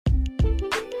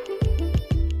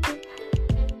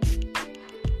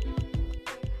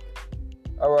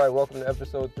All right, welcome to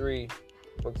episode 3,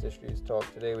 Books and Streets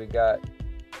Talk. Today we got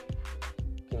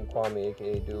King Kwame,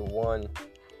 aka Dude 1.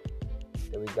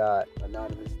 Then we got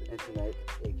Anonymous the Internet,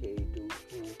 aka Dude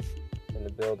 2, in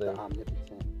the building. the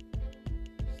Omnipotent.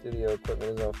 Studio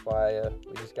equipment is on fire.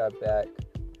 We just got back.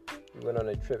 We went on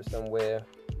a trip somewhere,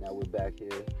 Now we're back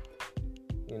here.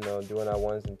 doing our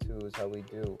ones and twos, how we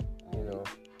do,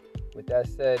 With that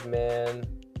said, man,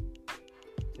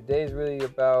 today's really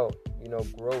about,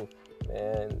 growth,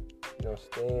 man.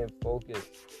 Staying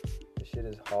focused. The shit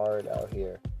is hard out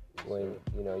here. When,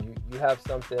 you have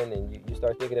something and you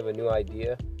start thinking of a new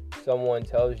idea, someone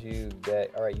tells you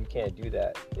that, all right, you can't do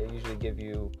that. They usually give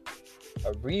you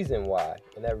a reason why,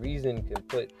 and that reason can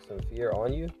put some fear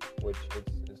on you, which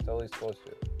it's totally supposed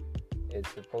to. It's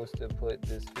supposed to put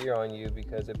this fear on you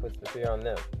because it puts the fear on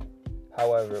them.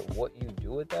 However, what you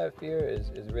do with that fear is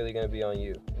really going to be on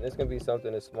you. And it's going to be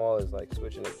something as small as like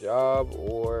switching a job,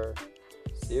 or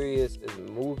serious as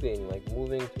moving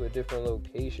to a different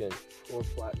location. Or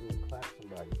plotting to clap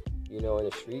somebody. In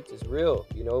the streets, it's real.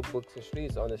 Books and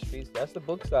streets. On the streets, that's the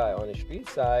book side. On the street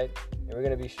side, and we're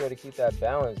going to be sure to keep that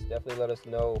balance. Definitely let us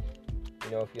know,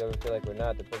 if you ever feel like we're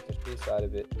not, the books and street side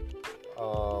of it.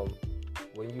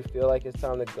 When you feel like it's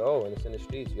time to go and it's in the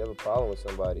streets, you have a problem with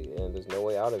somebody and there's no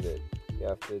way out of it. You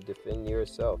have to defend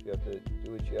yourself. You have to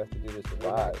do what you have to do to survive.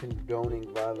 We're not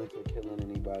condoning violence or killing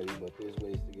anybody, but there's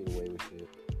ways to get away with shit.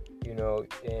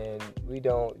 And we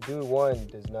don't. Dude 1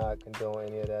 does not condone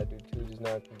any of that. Dude 2 does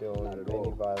not condone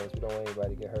any violence. We don't want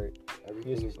anybody to get hurt.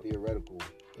 Everything is theoretical.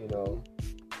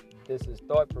 This is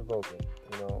thought provoking.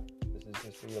 This is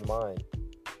just for your mind.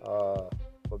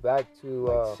 But back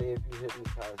to say if you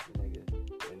hypnotize the nigga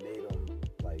and made him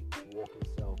like walk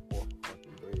himself off a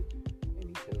fucking bridge and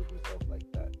he kills himself like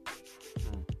that.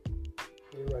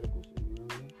 Theoretical shit, you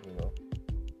know what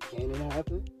I mean? Can it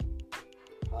happen?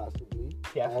 Possibly.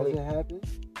 Definitely. Has it happened?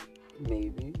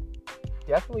 Maybe.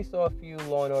 Definitely saw a few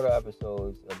Law and Order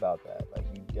episodes about that. Like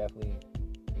you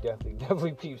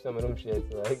definitely peep some of them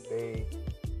shits. Like they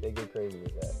get crazy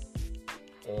with that.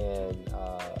 And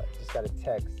just got a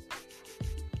text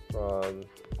from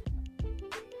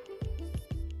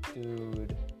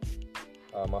dude,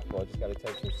 my fault. Just got a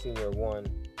text from Senior 1.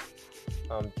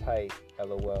 I'm tight.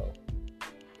 LOL.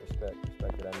 Respect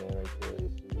to that man right there.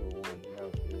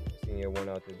 Senior 1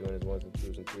 out there doing his 1s and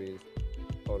 2s and 3s.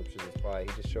 Oh, them shit is fire. He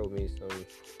just showed me some.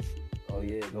 Oh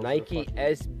yeah, Nike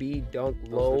SB Dunk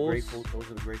Lows. Those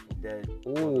are the Grateful Dead.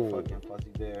 Ooh. Motherfucking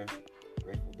Fuzzy Bear.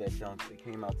 Grateful Dead Dunks. They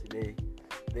came out today.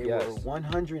 They were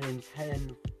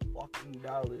 $110 fucking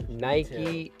dollars.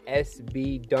 Nike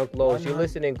SB Dunk Lows. You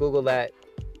listen and Google that.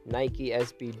 Nike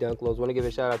SB Dunk Lows. Want to give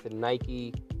a shout out to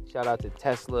Nike. Shout out to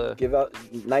Tesla. Give out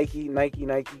Nike,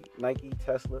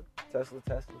 Tesla.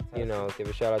 Give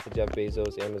a shout out to Jeff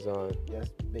Bezos, Amazon. Yes,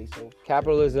 Bezos.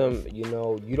 Capitalism, you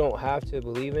don't have to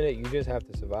believe in it. You just have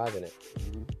to survive in it.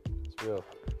 Mm-hmm. It's real.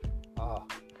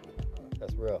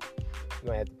 That's real. You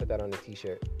might have to put that on a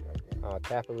t-shirt.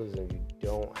 Capitalism, you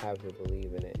don't have to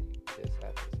believe in it. You just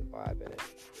have to survive in it.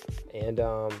 And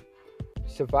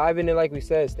surviving it, like we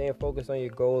said, staying focused on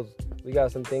your goals. We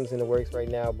got some things in the works right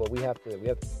now, but we have to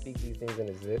speak these things in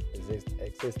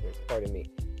existence. Pardon me.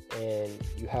 And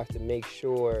you have to make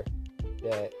sure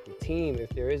that the team, if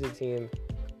there is a team,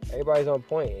 everybody's on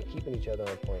point and keeping each other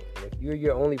on point. And if you're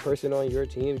your only person on your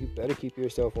team, you better keep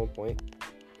yourself on point.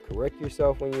 Correct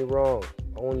yourself when you're wrong.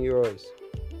 Own yours.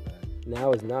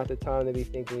 Now is not the time to be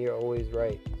thinking you're always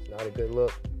right. It's not a good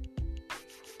look.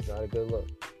 It's not a good look.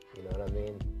 You know what I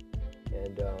mean?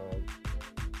 And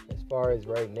as far as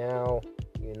right now,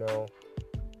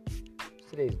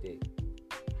 today's date.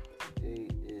 Today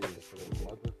is the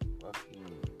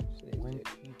motherfucking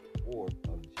 24th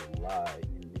of July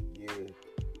in the year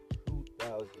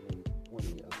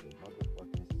 2020 of the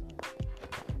motherfucking sun.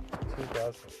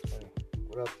 2020.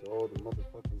 What up to all the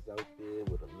motherfuckers out there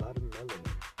with a lot of melanin?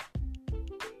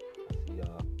 I see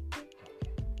y'all.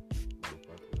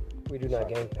 We do not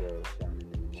gang.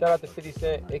 Shout out to 50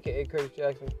 Cent, a.k.a. Curtis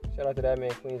Jackson. Shout out to that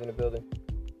man, Queens in the building.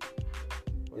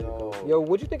 Yo,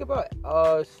 what'd you think about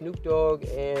Snoop Dogg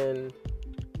and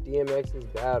DMX's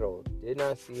battle? Did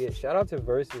not see it. Shout out to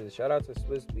Versus. Shout out to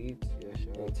Swiss Beats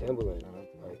and Timbaland.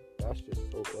 That's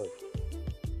just so good.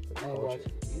 I ain't watch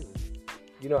it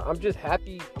either. I'm just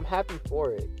happy. I'm happy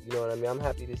for it. You know what I mean? I'm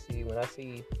happy to see when I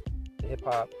see the hip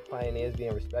hop pioneers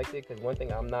being respected. Because one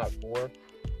thing I'm not for,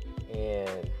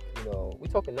 and we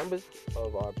talking numbers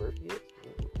of our birth years,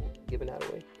 giving that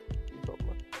away. We talking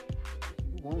about.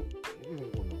 You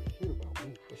ain't want no shit about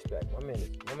me. Respect. My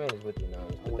man is with you now.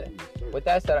 With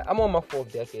that said, I'm on my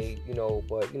 4th decade.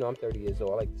 But I'm 30 years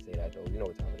old. I like to say that though. You know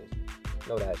what time it is.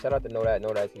 Know That. Shout out to Know That. Know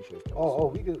That t-shirts.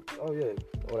 We could. Oh yeah.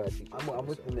 Know That t-shirts. I'm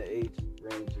within the age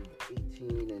range of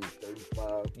 18 and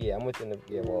 35. Yeah, I'm within the.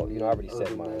 Yeah, well, I already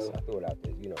said mine, so I threw it out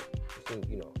there.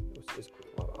 It's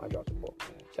cool. I dropped the ball.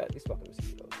 Chat these fucking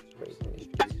mosquitoes. It's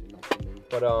crazy.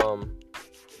 But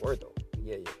word though.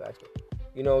 Yeah, facts.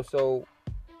 So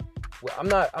I'm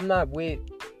not with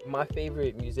my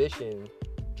favorite musician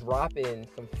dropping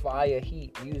some fire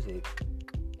heat music,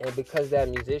 and because that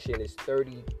musician is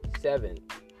 37,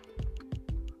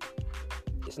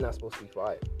 it's not supposed to be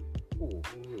fire. Ooh.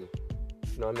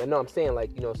 I'm saying,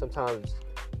 like, sometimes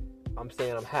I'm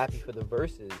saying I'm happy for the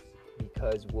verses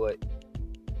because what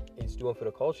it's doing for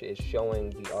the culture is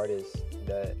showing the artists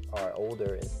that are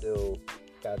older and still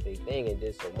got their thing and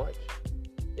did so much.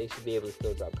 They should be able to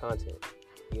still drop content.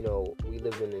 We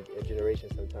live in a generation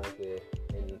sometimes where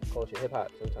in culture,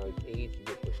 hip-hop, sometimes age, you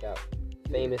get pushed out.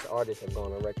 Famous artists have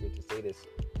gone on record to say this.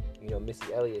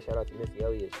 Missy Elliott, shout out to Missy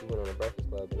Elliott. She went on a Breakfast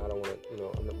Club, and I don't want to, I'm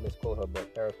going to misquote her,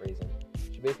 but paraphrasing.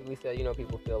 She basically said,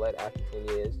 people feel like after 10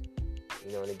 years,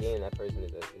 and again, that person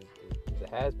is a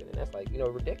has-been. And that's, like,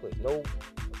 ridiculous. No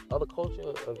other culture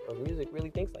of music really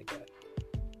thinks like that.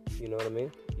 You know what I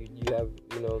mean? You have,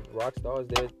 rock stars,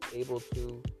 they're able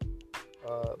to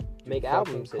make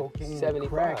albums at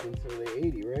 75 until they're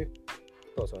 80, right?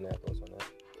 Thoughts on that. All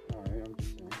right, I'm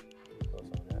just saying.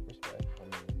 Thoughts on that, respect.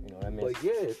 That means. But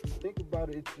yeah, if you think about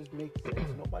it, it just makes sense.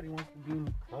 Nobody wants to be in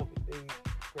the club with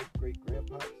their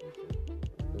great-grandpops and shit.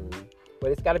 Mm-hmm.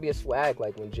 But it's got to be a swag,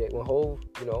 like when Hov,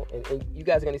 and you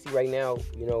guys are going to see right now,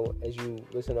 as you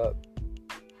listen up,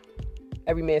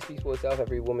 every man speaks for itself.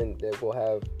 Every woman that we'll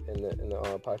have in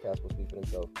the podcast will speak for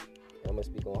themselves. And I'm going to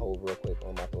speak on Hov real quick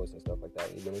on my thoughts and stuff like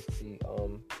that. You're going to see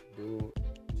Dude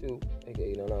 2,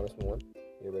 aka Anonymous 1.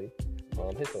 You ready?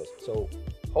 His thoughts. So,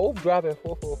 Hov dropping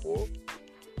 444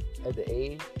 at the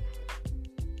age,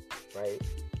 right?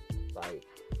 Like,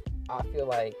 I feel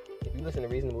like if you listen to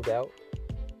Reasonable Doubt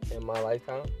in my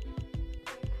lifetime,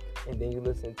 and then you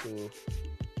listen to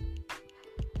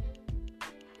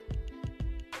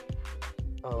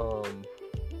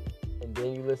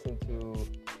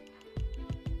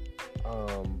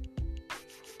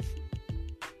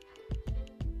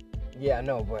yeah, I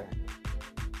know, but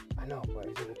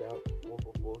Reasonable Doubt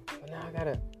 444. But now I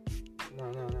gotta.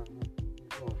 No. Keep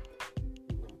going.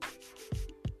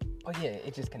 Oh yeah,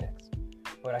 it just connects.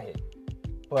 But I hit.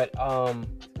 But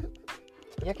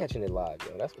you're catching it live,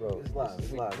 yo. That's real. It's live.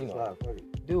 It's live.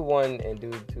 Dude 1 and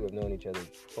Dude 2 have known each other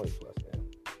 20 plus, man.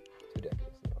 2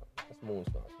 decades. That's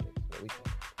Moonstar Smith.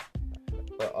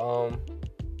 But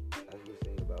as you were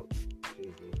saying about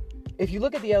Jay-Z. If you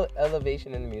look at the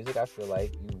elevation in the music, I feel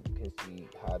like you can see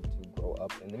how to grow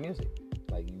up in the music.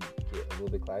 Like, you get a little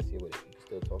bit classier with it. You can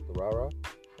still talk the rah-rah.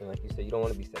 And like you said, you don't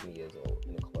want to be 70 years old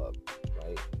in a club,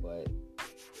 right? But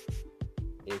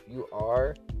if you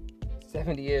are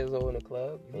 70 years old in a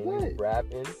club and you're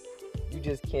rapping, you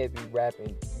just can't be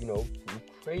rapping, too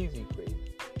crazy.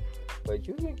 But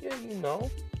you can get, yo,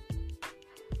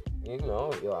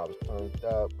 I was turned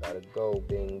up, gotta go,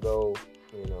 bingo,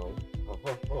 you know what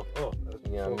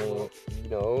I mean?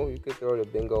 You could throw the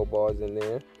bingo bars in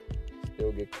there,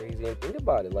 still get crazy, and think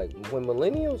about it, like, when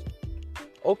millennials,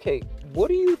 okay, what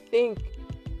do you think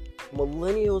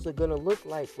millennials are gonna look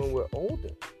like when we're older?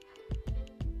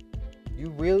 You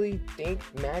really think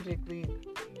magically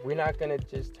we're not gonna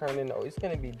just turn into, it's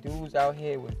gonna be dudes out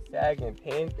here with sagging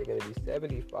pants, they're gonna be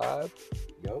 75?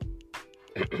 Yup.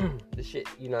 The shit,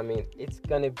 you know what I mean? It's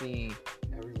gonna be...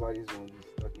 Everybody's gonna be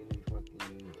stuck in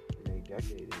a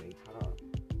decade, in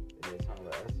their time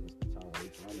of essence, the time when they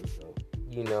find themselves.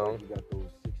 You know? Like you got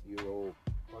those 60-year-old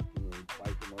fucking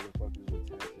biking motherfuckers with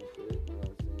tats and shit, you know what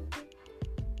I'm saying?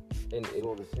 And it's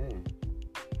all the same.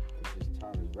 It's just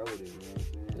time is relative, you know what I'm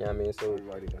saying? Yeah, I mean, so...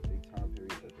 Everybody got their time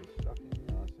period that they stuck in, you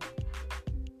know what I'm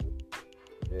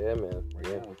saying? Yeah, man. Right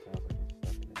now, it sounds like I'm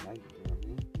stuck in the 90s, you know what I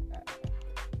mean?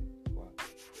 What?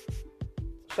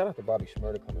 Shout out to Bobby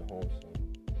Shmurda coming home soon.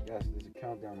 Yes, there's a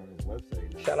countdown on his website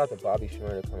now. Shout out to Bobby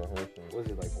Shmurda coming home soon. Was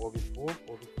it like August 4th?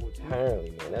 August 14th?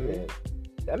 Apparently, man.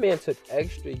 That man took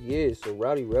extra years so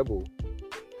Rowdy Rebel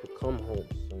could come home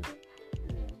soon.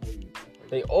 Yeah,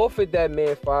 they offered that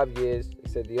man 5 years. They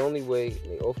said the only way,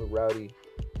 they offered Rowdy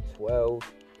 12.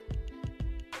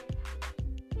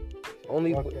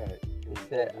 Only fuck that.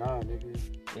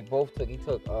 They both took, he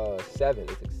took 7.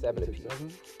 They took 7 apiece.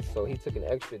 7? So he took an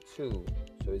extra 2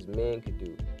 so his man could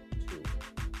do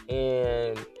 2.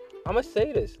 And I'm going to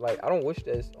say this, like, I don't wish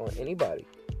this on anybody,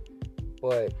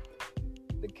 but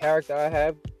the character I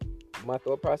have, my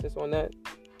thought process on that,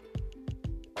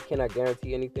 I cannot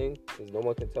guarantee anything because no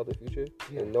one can tell the future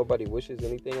and nobody wishes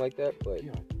anything like that, but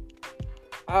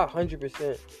I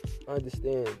 100%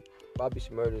 understand Bobby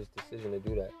Shmurda's decision to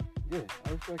do that. Yeah,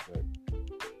 I respect that.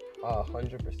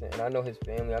 100%. And I know his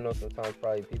family. I know sometimes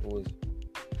probably people was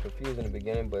confused in the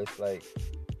beginning, but it's like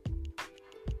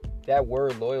that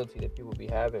word loyalty that people be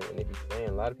having and they be saying.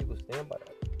 A lot of people stand by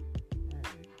that.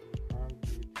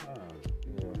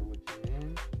 Yeah.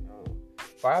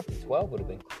 5 to 12 would have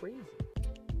been crazy.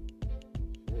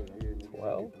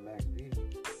 12?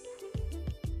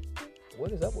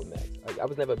 What is up with Max? I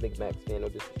was never a big Max fan. No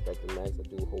disrespect to Max. I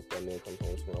do hope that man comes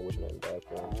home soon. I wish nothing bad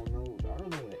for him. I don't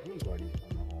know when anybody's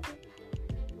coming home. I just want to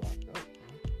get locked up.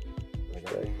 Man. Like,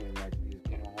 I've been hearing Max B is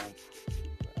coming home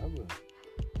forever.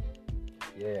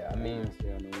 Yeah, I mean, I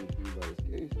don't know anything about his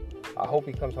case. Man. I hope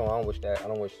he comes home. I don't wish that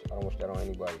on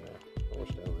anybody, man. I don't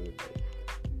wish that on anybody.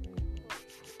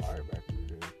 Fire back in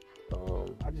the day.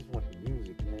 I just want the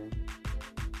music, man.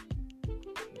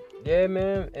 Yeah,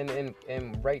 man,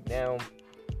 and right now,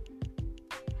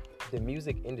 the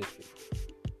music industry.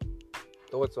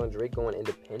 Thoughts on Drake going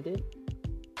independent?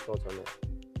 Thoughts on that?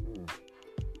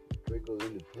 Drake goes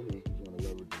independent. He's going to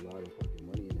leverage a lot of fucking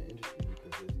money in the industry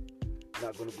because there's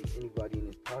not going to be anybody in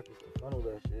his pockets to funnel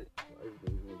that shit. So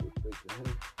everything's going to go straight to him.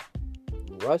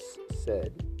 Russ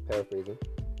said, paraphrasing,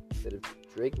 that if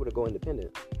Drake were to go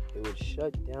independent, it would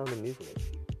shut down the music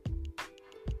industry.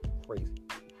 Crazy.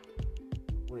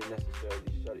 Wouldn't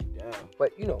necessarily shut it down.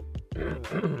 But, you know,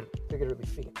 figuratively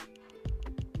speaking.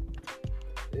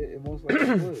 It most likely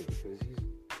would because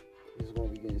he's going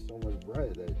to be getting so much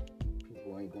bread that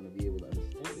people ain't going to be able to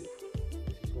understand it.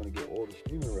 Because he's going to get all the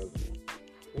streaming revenue.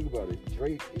 Think about it.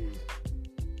 Drake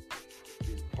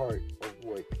is part of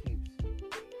what keeps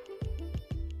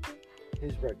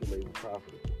his record label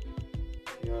profitable.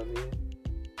 You know what I mean?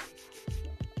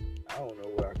 I don't know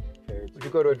what I compare it to. Would you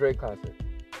go to a Drake concert?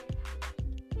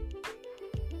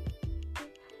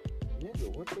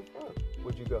 Nigga, what the fuck?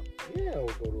 Would you go? Yeah, I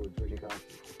would go to a Drake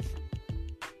concert.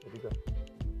 Would you go?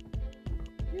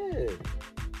 Yeah.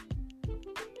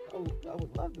 I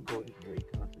would love to go to a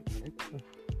Drake concert, nigga.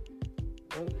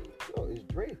 Yo, it's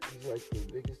Drake. He's like the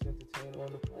biggest entertainer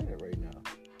on the planet right now.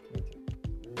 Me too.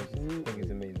 You know what I'm saying? I think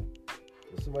it's amazing.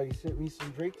 If somebody sent me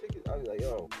some Drake tickets, I'd be like,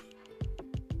 yo,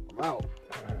 I'm out.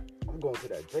 I'm going to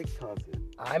that Drake concert.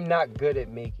 I'm not good at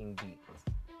making beats.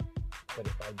 But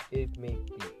if I did make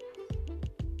beats,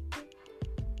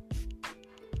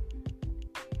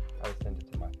 I would send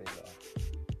it to my favorite artist.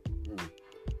 You know?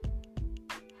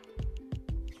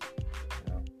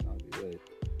 I'll be good.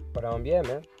 But yeah,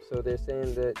 man. So they're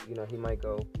saying that, you know, he might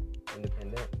go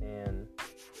independent, and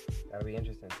that'll be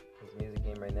interesting. His music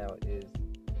game right now is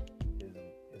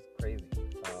crazy.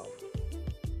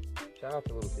 Shout out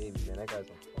to Lil Baby, man. That guy's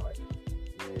on fire.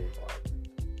 Yeah.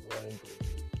 Right into it.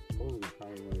 Supposedly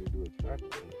Kanye wanted to do a track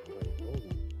with him. Nobody told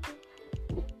him.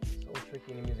 So tricky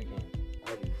in the music game.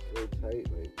 I'd be so tight.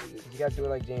 Like, You gotta do it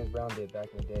like James Brown did back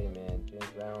in the day, man. James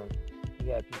Brown, he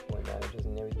had people and managers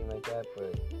and everything like that,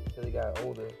 but until he got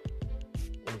older,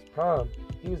 in his prime,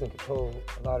 he was in control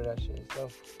of a lot of that shit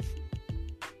himself.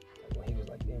 Like when he was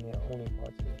like damn near owning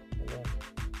parts of it. And then,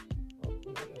 well, you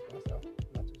know, that's myself.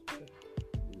 Not too specific.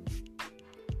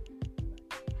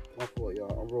 My fault,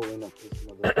 y'all. I'm rolling up this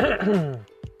mother.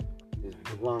 This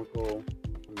Blanco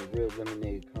from the Real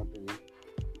Lemonade Company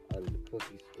out of the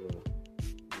cookie store.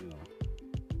 You know.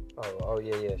 Oh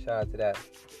yeah. Shout out to that.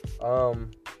 Shout out.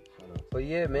 So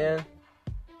yeah, man.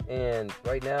 And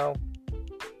right now,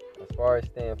 as far as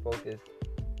staying focused,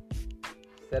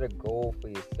 set a goal for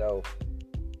yourself.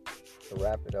 To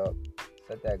wrap it up,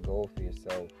 set that goal for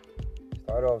yourself.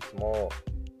 Start off small.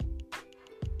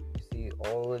 You see,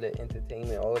 all of the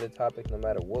entertainment, all of the topics, no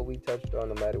matter what we touched on,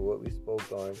 no matter what we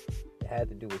spoke on, it had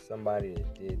to do with somebody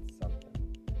that did something.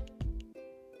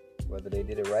 Whether they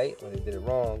did it right or they did it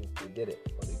wrong, they did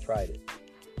it or they tried it.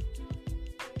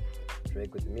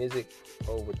 Drake with the music,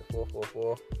 Hov with the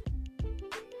 444.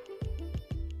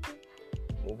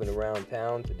 Moving around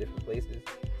town to different places,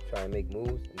 try and make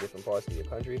moves in different parts of your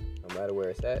country, no matter where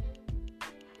it's at.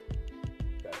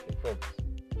 You gotta stay focused.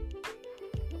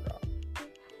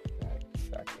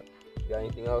 Facts. You got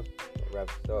anything else? That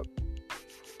wraps us up.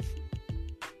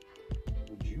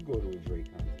 Would you go to a Drake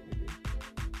concert again?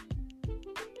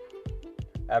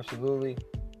 Absolutely.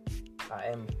 I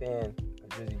am a fan of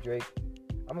Drizzy Drake.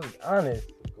 I'm gonna be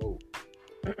honest. Go.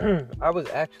 I was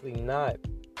actually not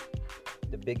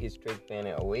the biggest Drake fan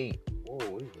in 08. Whoa,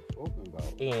 what are you talking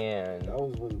about? And that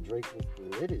was when Drake was the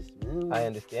littest, man. I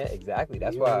understand exactly.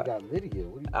 That's you why got Lydia.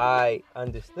 I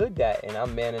understood that, and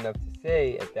I'm man enough to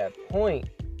say at that point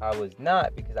I was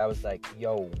not, because I was like,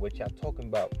 yo, what y'all talking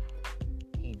about?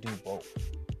 He do both.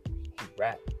 He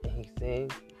rap and he sing.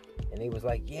 And they was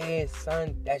like, yeah,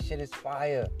 son, that shit is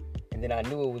fire. And then I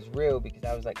knew it was real because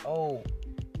I was like, oh,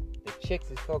 the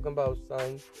chicks is talking about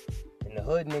son, and the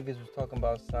hood niggas was talking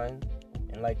about son.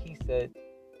 And like he said,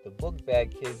 the book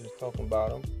bag kids was talking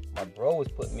about him. My bro was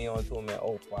putting me onto him, and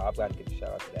oh, wow, I've got to give a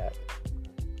shout out to that.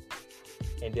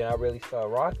 And then I really started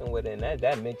rocking with it, and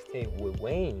that mixtape with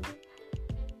Wayne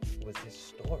was his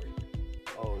story.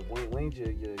 Oh, Wayne's your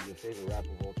favorite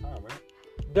rapper of all time, right?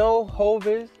 No, Hov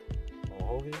is. Oh,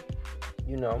 Hov is?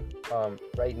 You know,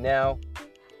 right now,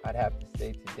 I'd have to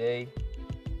say today,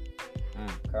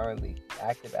 currently,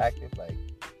 active, like,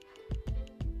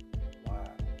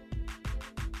 wow.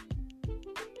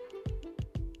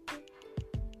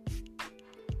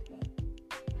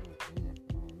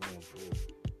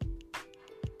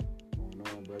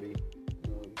 Buddy. You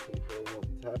know, you can throw them off the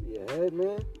top of your head,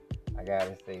 man. I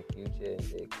gotta say Future and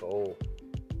J. Cole.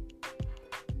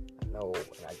 I know,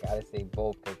 and I gotta say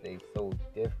both because they so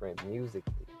different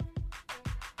musically.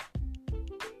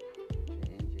 Future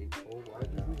and J. Cole, why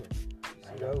did you do that?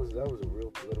 See, that was a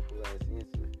real political ass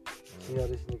answer. See how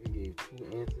this nigga gave two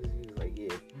answers? He was like,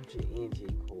 yeah, Future and J.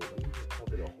 Cole. Let me just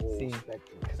cover the whole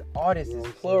spectrum. Because artists is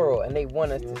plural and they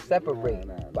want us to separate.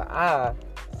 But I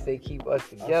say keep us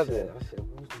together. I said,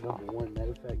 who's the number one?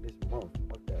 Matter of fact, this month.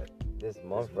 Fuck that. This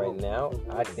month right now,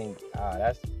 I think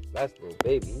that's Lil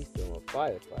Baby. He's still on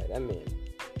firefight. That man,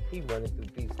 he running through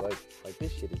beats like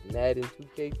this shit is Madden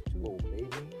 2K2. Lil Baby.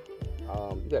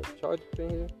 You got a charger in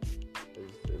here?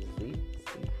 It's Z.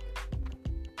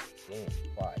 Damn,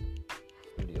 fire.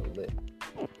 Studio lit.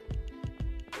 Lil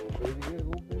Baby, yeah,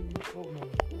 Lil Baby.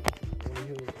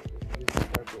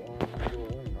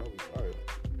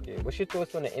 Yeah, what's your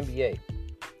thoughts on the NBA?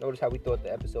 Notice how we thought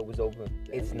the episode was over.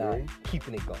 It's not.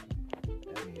 Keeping it going.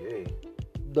 NBA.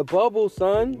 The bubble,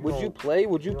 son. Would you play?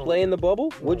 Would you play in the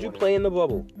bubble? Would you play in the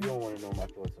bubble? You don't want to know my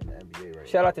thoughts on the NBA right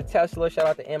Shout out to Tesla. Shout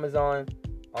out to Amazon.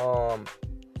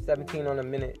 17 on a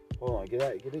minute. Hold on. Get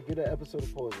an episode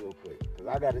of pause real quick. Because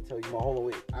I got to tell you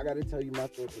I got to tell you my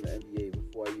thoughts on the NBA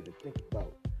before I even think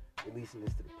about releasing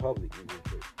this to the public.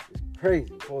 It's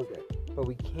crazy. Pause that. But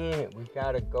we can't. We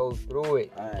got to go through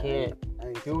it. We can't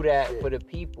do that for the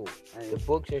people. The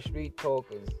books and street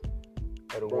talkers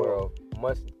of the world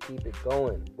must keep it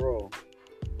going. Bro,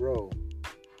 do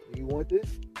you want this?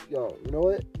 Yo, you know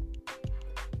what?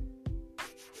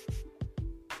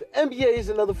 The NBA is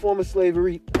another form of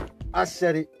slavery. I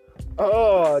said it.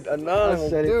 Oh,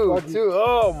 anonymous dude, too.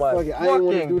 Oh my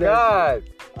fucking God.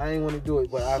 I ain't want to do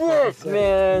it, but shit,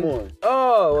 man. Come on.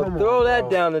 Oh, come throw that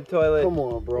down the toilet. Come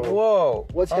on, bro. Whoa.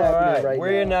 What's happening right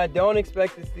We're now? Don't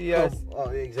expect to see us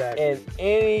in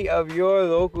any of your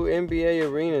local NBA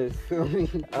arenas.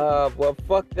 Well,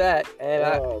 fuck that. And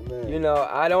I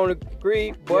don't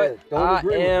agree, but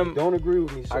don't agree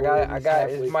with me. So I got.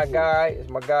 It's my guy. It's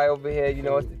my guy over here. You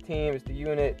know, it's the team. It's the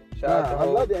unit. Shout out to I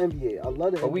love the NBA. I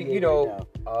love the NBA. But we, no,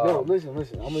 listen. I'm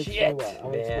gonna explain why.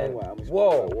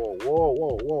 Whoa.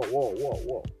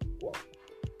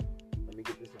 Let me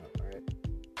get this out, alright?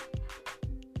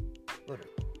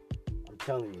 I'm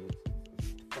telling you, it's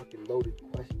a fucking loaded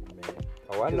question, man.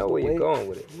 Oh, I know where you're going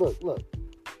with it. Look.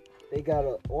 They got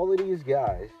all of these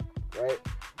guys, right?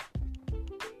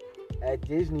 At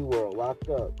Disney World, locked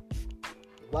up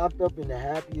in the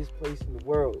happiest place in the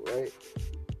world, right?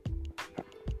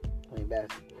 Playing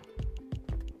basketball.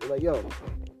 They're like, yo,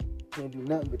 can't do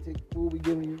nothing but take the food we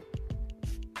giving you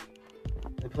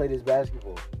and play this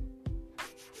basketball.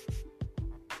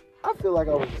 I feel like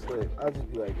I was a slave. I'd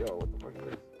just be like, yo, what the fuck is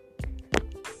this?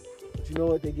 But you know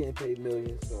what? They're getting paid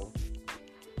millions, so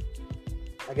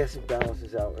I guess it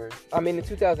balances out, right? I mean, in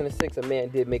 2006, a man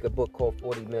did make a book called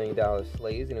 $40 Million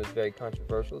Slaves, and it was very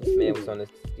controversial. This man was on the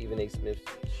Stephen A. Smith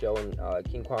show, and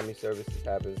King Kwame Services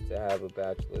happens to have a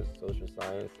bachelor's in social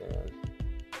science, and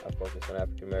I focus on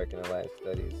African American and Latin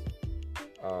studies.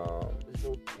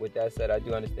 With that said, I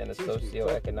do understand the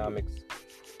socioeconomics,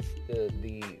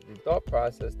 the thought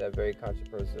process, that very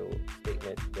controversial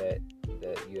statement that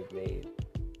you have made.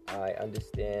 I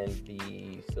understand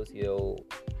the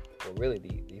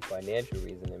the financial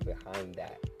reasoning behind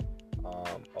that.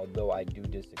 Although I do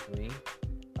disagree,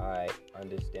 I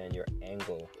understand your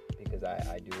angle, because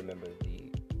I do remember the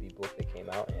book that came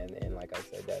out, and like I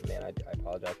said, that man, I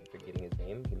apologize for forgetting his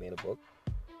name. He made a book,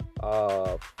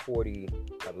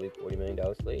 $40 million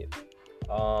Slave.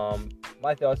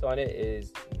 My thoughts on it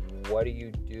is, what do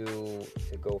you do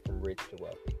to go from rich to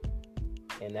wealthy?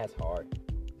 And that's hard.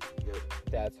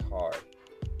 That's hard.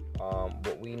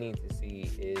 What we need to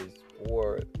see is,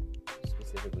 for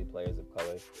specifically players of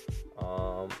color,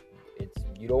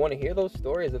 you don't want to hear those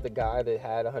stories of the guy that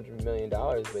had $100 million,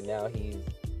 but now he's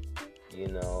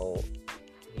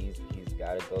he's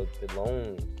got to go to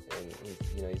loans, and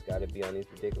he's got to be on these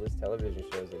ridiculous television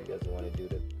shows that he doesn't want to do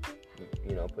to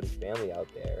put his family out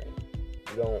there. And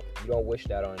you don't wish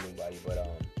that on anybody, but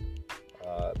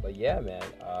yeah, man.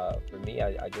 For me,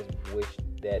 I just wish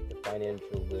that the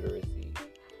financial literacy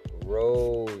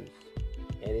grows.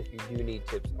 And if you do need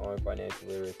tips on financial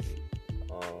literacy,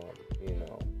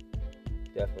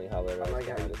 definitely holler at us. I like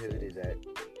how you pivoted that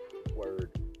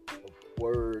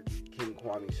word King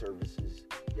Kwame Services.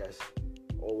 Yes,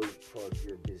 always plug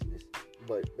your business.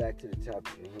 But back to the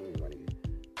topic at hand, my nigga.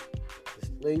 The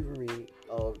slavery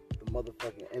of the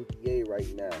motherfucking MPA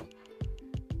right now.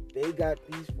 They got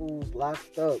these fools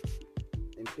locked up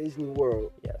in Disney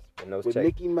World. Yes, and those with checks,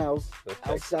 Mickey Mouse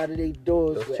outside of their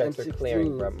doors those with checks M16s. are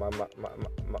clearing, bro.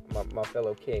 My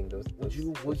fellow king. Those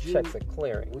checks are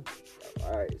clearing.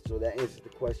 All right, so that answers the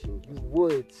question. You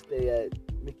would stay at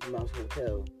Mickey Mouse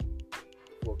Hotel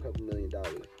for a couple $1 million.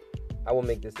 I will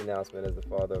make this announcement as the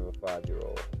father of a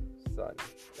 5-year-old son,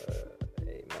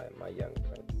 my young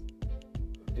prince.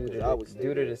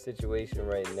 Due to the situation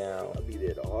right now, I'll be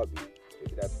there to heartbeat.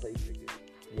 Give that play ticket.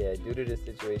 Yeah, due to the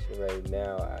situation right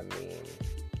now, I mean,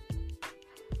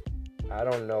 I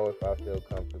don't know if I feel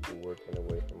comfortable working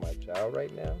away from my child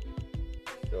right now.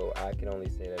 So I can only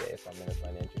say that if I'm in a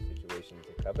financial situation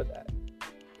to cover that.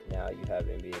 Now you have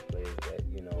NBA players that,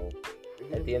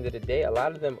 at the end of the day, a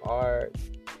lot of them are,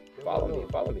 follow me.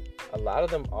 A lot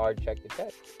of them are check to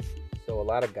check. So a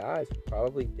lot of guys who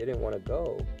probably didn't want to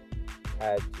go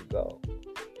had to go.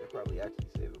 They probably actually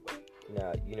save it.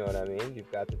 Now, you know what I mean?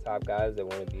 You've got the top guys that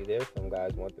want to be there. Some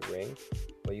guys want the ring.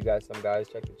 But you got some guys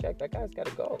check to check. That guy's got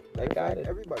to go.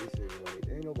 Everybody's saving money.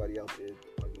 There ain't nobody out there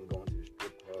fucking going to the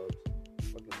strip clubs.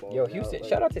 Fucking balling Yo, Houston,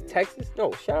 shout out to Texas.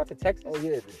 No, shout out to Texas. Oh,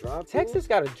 yeah, the drive. Texas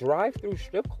got a drive-through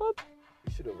strip club?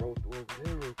 We should have rolled through over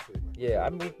there real quick. Yeah, I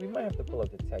mean, we might have to pull up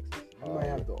to Texas. We might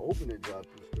have to open a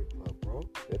drive-through strip club, bro.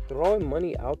 They're throwing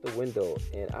money out the window.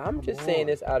 And I'm just saying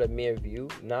this out of mere view,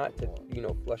 not to,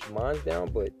 flush mines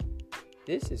down, but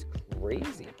this is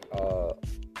crazy. One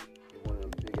of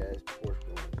them big-ass Porsche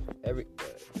ones.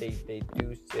 They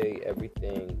do say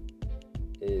everything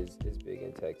is big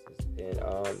in Texas. And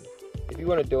if you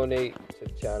want to donate to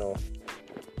the channel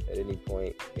at any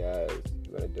point, guys,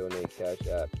 you want to donate, Cash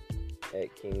App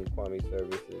at King Kwame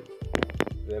Services,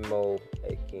 Venmo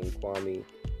at King Kwame.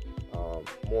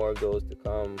 More of those to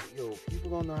come. Yo, people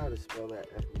don't know how to spell that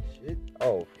ethnic shit.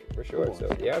 Oh, for sure. So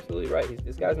you're absolutely right.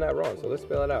 This guy's not wrong. So let's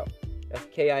spell it out. That's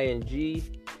KING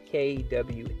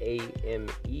KWAME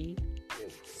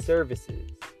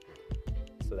Services.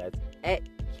 So that's at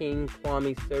King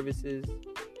Kwame Services.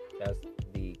 That's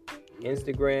the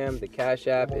Instagram. The Cash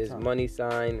App is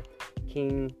 $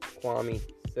 King Kwame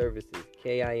Services.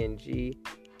 KING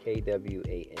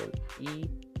KWAME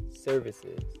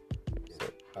Services. So,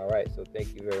 all right. So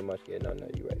thank you very much. Yeah, no,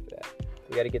 you're right for that.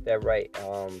 We got to get that right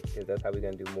because that's how we're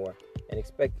gonna do more and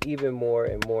expect even more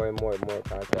and more and more and more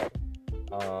content.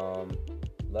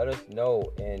 Let us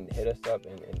know and hit us up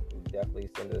and definitely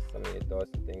send us some of your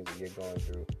thoughts and things that you're going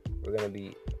through. We're going to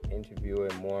be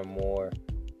interviewing more and more,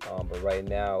 but right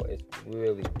now it's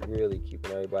really, really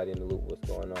keeping everybody in the loop what's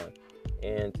going on.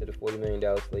 And to the $40 million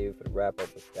slave for the wrap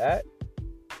up with that,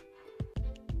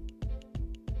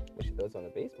 what's your thoughts on the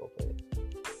baseball players?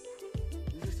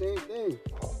 It's the same thing.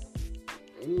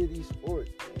 Any of these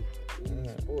sports,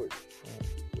 where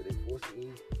they forcing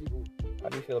these people. How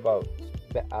do you feel about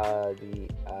the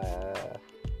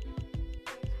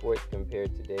sports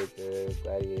compared today to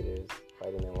gladiators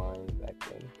fighting in lines back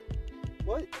then?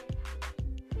 What?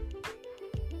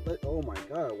 Oh my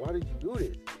God, why did you do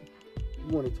this? You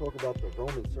want to talk about the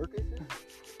Roman circuses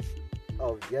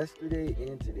of yesterday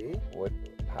and today? What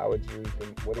are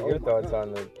your thoughts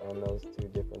on those two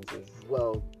differences?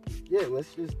 Well, yeah,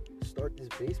 let's just start this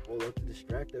baseball up to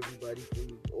distract everybody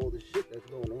from all the shit that's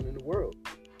going on in the world.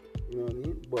 You know what I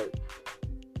mean? But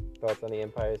thoughts on the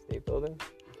Empire State Building?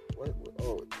 What?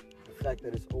 Oh, the fact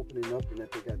that it's opening up and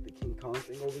that they got the King Kong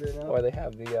thing over there now. Or they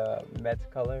have the Mets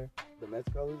color. The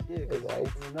Mets colors, yeah, because it's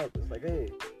opening up. It's like, hey,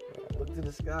 look to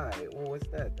the sky. Oh, what's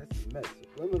that? That's the Mets.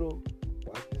 Subliminal.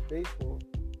 Watch this baseball.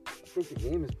 I think the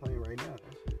game is playing right now.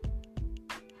 That shit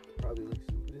probably looks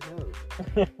stupid as hell.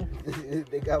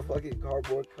 They got fucking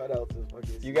cardboard cutouts of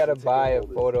fucking. You gotta buy a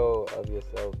photo of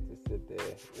yourself to sit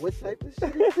there. What type of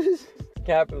shit is this?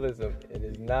 Capitalism. It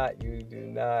is not. You do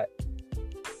not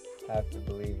have to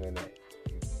believe in it.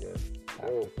 You just have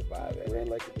to survive it. We're in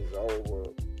like a bizarre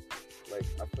world. Like,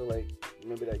 I feel like,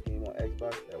 remember that game on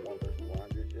Xbox, that 1 versus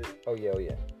 100 shit? Oh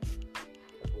yeah.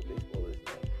 That's what baseball is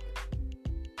now.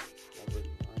 1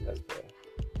 versus 100. That's fair.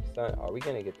 Son, are we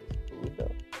gonna get this food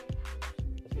though?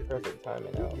 Let's Perfect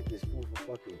timing We out. get this food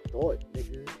for fucking thought,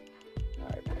 nigga.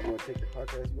 Alright, You want to take the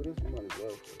podcast with us? We might as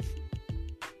well.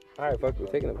 alright, fuck, we're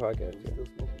taking the podcast. We Yeah. still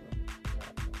smoking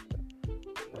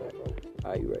though. Alright. Bro.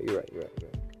 Alright, you're right.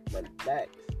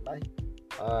 Relax, bye.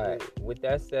 Alright, with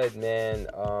that said, man,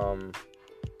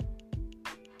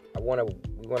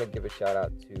 we want to give a shout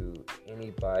out to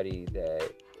anybody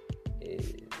that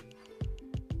is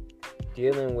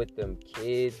dealing with them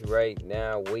kids right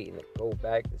now, waiting to go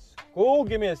back to school.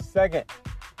 Give me a second.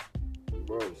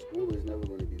 Bro, school is never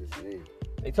going to be the same.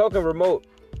 They talking remote.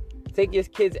 Take your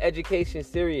kid's education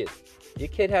serious. Your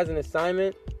kid has an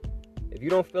assignment. If you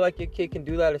don't feel like your kid can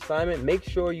do that assignment, make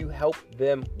sure you help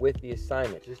them with the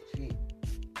assignment. Just cheat.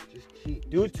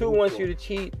 Dude 2 wants you to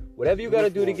cheat. Whatever you got to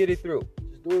do to get it through.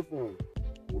 Just do it for him.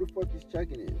 Who the fuck is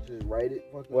checking it? Just write it.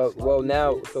 Fucking Well,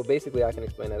 now, shit. so basically I can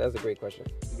explain that. That's a great question.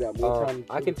 You got more time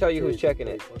I can tell you who's to checking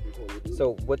play it. fucking Call of Duty.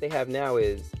 So what they have now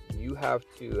is you have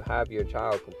to have your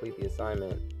child complete the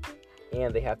assignment,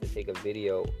 and they have to take a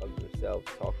video of themselves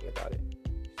talking about it.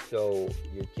 So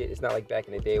your kid, it's not like back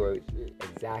in the day where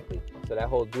exactly. So that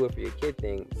whole do it for your kid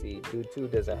thing. See, dude 2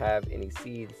 doesn't have any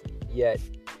seeds yet.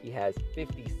 He has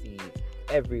 50 seeds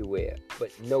everywhere,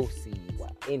 but no seeds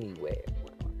anywhere.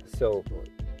 So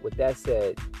with that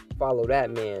said, follow that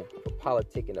man for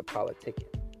politicking to politicking.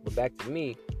 But back to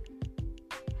me,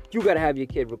 you gotta have your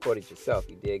kid record it yourself.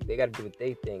 You dig? They gotta do what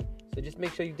they think. So just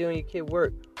make sure you're doing your kid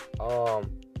work.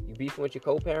 You beefing with your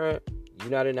co-parent. You're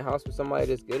not in the house with somebody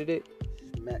that's good at it.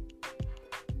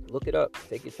 Look it up.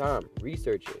 Take your time.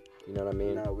 Research it. You know what I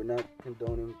mean? Now, we're not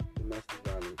condoning domestic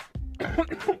violence.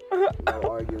 No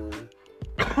arguing.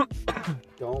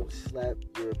 Don't slap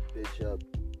your bitch up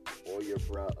or your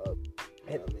bra up.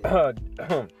 You know what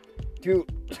I mean? Dude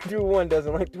 1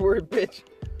 doesn't like the word bitch.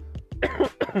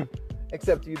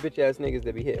 Except you bitch ass niggas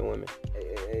that be hitting women.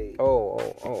 Hey. Oh,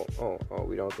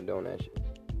 we don't condone that shit.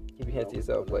 Keep your hands to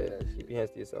yourself, player. Keep your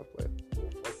hands to yourself, player.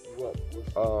 Fuck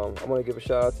you up. I'm gonna give a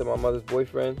shout out to my mother's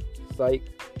boyfriend, Psych.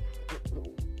 Fuck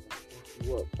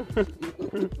you up.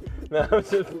 No,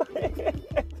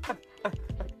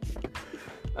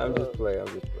 I'm just playing. I'm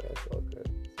just playing. It's all good.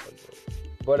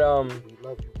 But We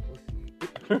love you,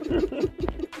 pussy.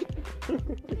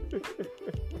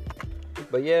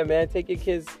 But yeah, man, take your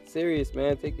kids serious,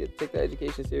 man. Take the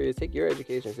education serious. Take your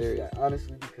education serious. Yeah,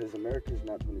 honestly, because America's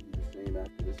not going to be the same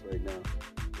after this right now.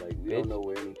 Like, we don't know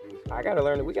where anything's going. We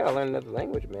gotta learn another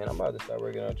language, man. I'm about to start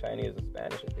working on Chinese or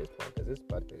Spanish at this point, because it's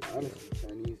about to. Honestly,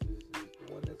 Chinese is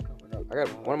the one that's coming up. I got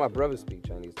one of my brothers speak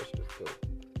Chinese. That shit is cool.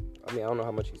 I mean, I don't know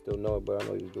how much he still know it, but I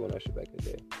know he was doing that shit back in the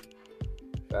day.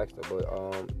 Facts though, but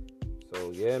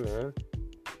so yeah, man.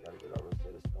 Gotta get our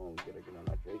Rosetta Stone. Gotta get on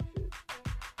our Drake shit.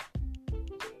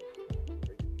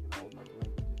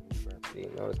 See,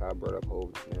 notice how I brought up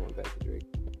Hov, man. Went back to Drake.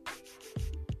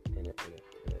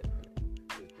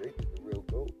 Because Drake is the real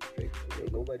GOAT. Drake.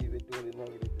 Ain't nobody been doing it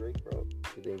longer than Drake, bro.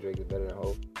 You think Drake is better than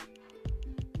Hov?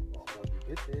 Oh, how you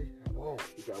get there? Whoa,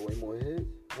 he got way more hits.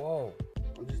 Whoa.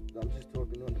 I'm just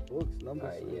talking on the books, numbers.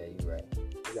 Alright, yeah, you're right.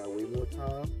 He got way more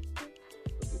time.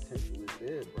 The potential is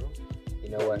there, bro. You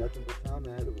know what? Nothing but time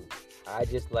ahead of him. I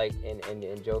just like, and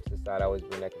jokes aside, I always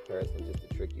bring that comparison just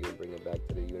to trick you and bring it back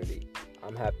to the unity.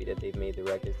 I'm happy that they've made the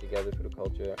records together for the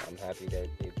culture. I'm happy that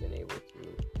they've been able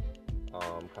to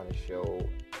kind of show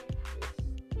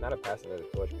it's not a passing of the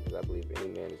torch, because I believe any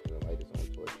man is going to light his own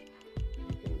torch.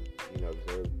 You can,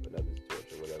 observe another's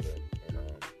torch or whatever.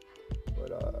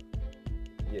 And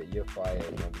yeah, your fire is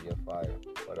going to be your fire.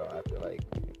 But I feel like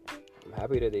I'm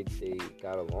happy that they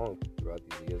got along throughout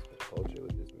these years with the culture,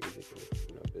 with this music,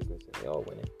 and with, business, and they all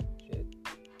winning shit.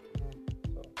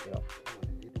 So,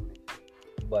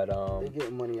 but they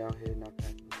getting money out here, not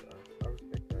passing it to us. I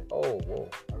respect that. Oh, whoa.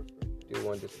 I respect that. Dude,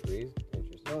 one disagrees.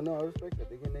 Interesting. No, I respect that.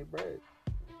 They getting their bread.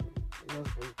 They not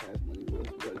supposed to pass money with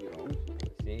us. We gotta get on.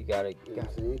 See, you gotta. You know what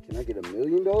I'm saying? Can I get $1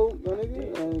 million though, my nigga? You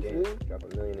know what I'm saying? Drop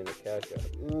 $1 million in the cash app.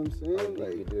 You know what I'm I saying? don't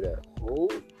think you do that.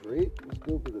 Hov, Drake, let's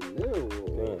go for the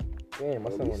mill. Damn, my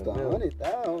at son least want $1 million.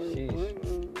 100,000.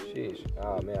 Sheesh.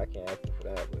 Oh man, I can't ask him for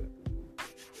that, but.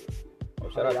 Oh,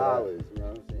 shout $100, out you know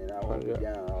what I'm saying? I'll hold me $100.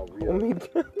 down. I'll to re-up.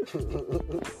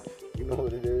 You know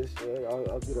what it is, sure.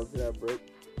 I'll get up to that break.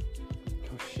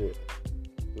 Oh shit.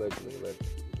 Legend.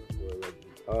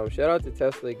 Shout out to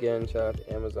Tesla again. Shout out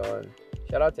to Amazon.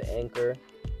 Shout out to Anchor.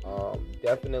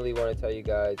 Definitely want to tell you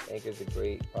guys, Anchor's a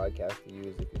great podcast to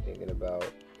use if you're thinking about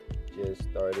just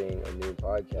starting a new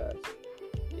podcast.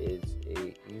 It's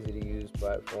a easy to use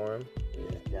platform.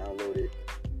 Just download it.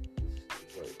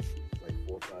 It's like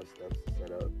 4 or 5 steps to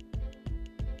set up.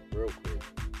 Real quick.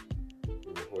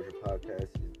 You record your podcast.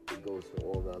 It goes to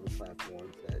all the other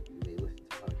platforms that you may listen to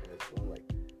podcasts on, like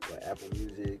Apple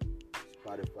Music,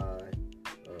 Spotify,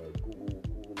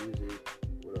 Google Music.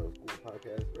 What else? Google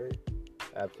Podcasts, right?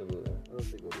 Absolutely. What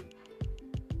else they go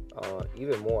to?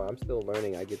 Even more, I'm still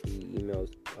learning. I get the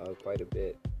emails quite a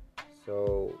bit.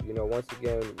 So, once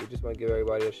again, we just want to give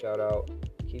everybody a shout out.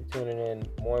 Keep tuning in,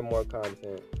 more and more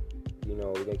content. We're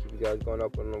going to keep you guys going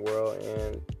up in the world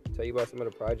and tell you about some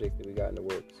of the projects that we got in the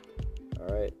works.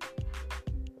 All right.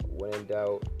 When in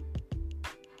doubt,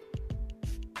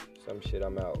 some shit,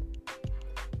 I'm out.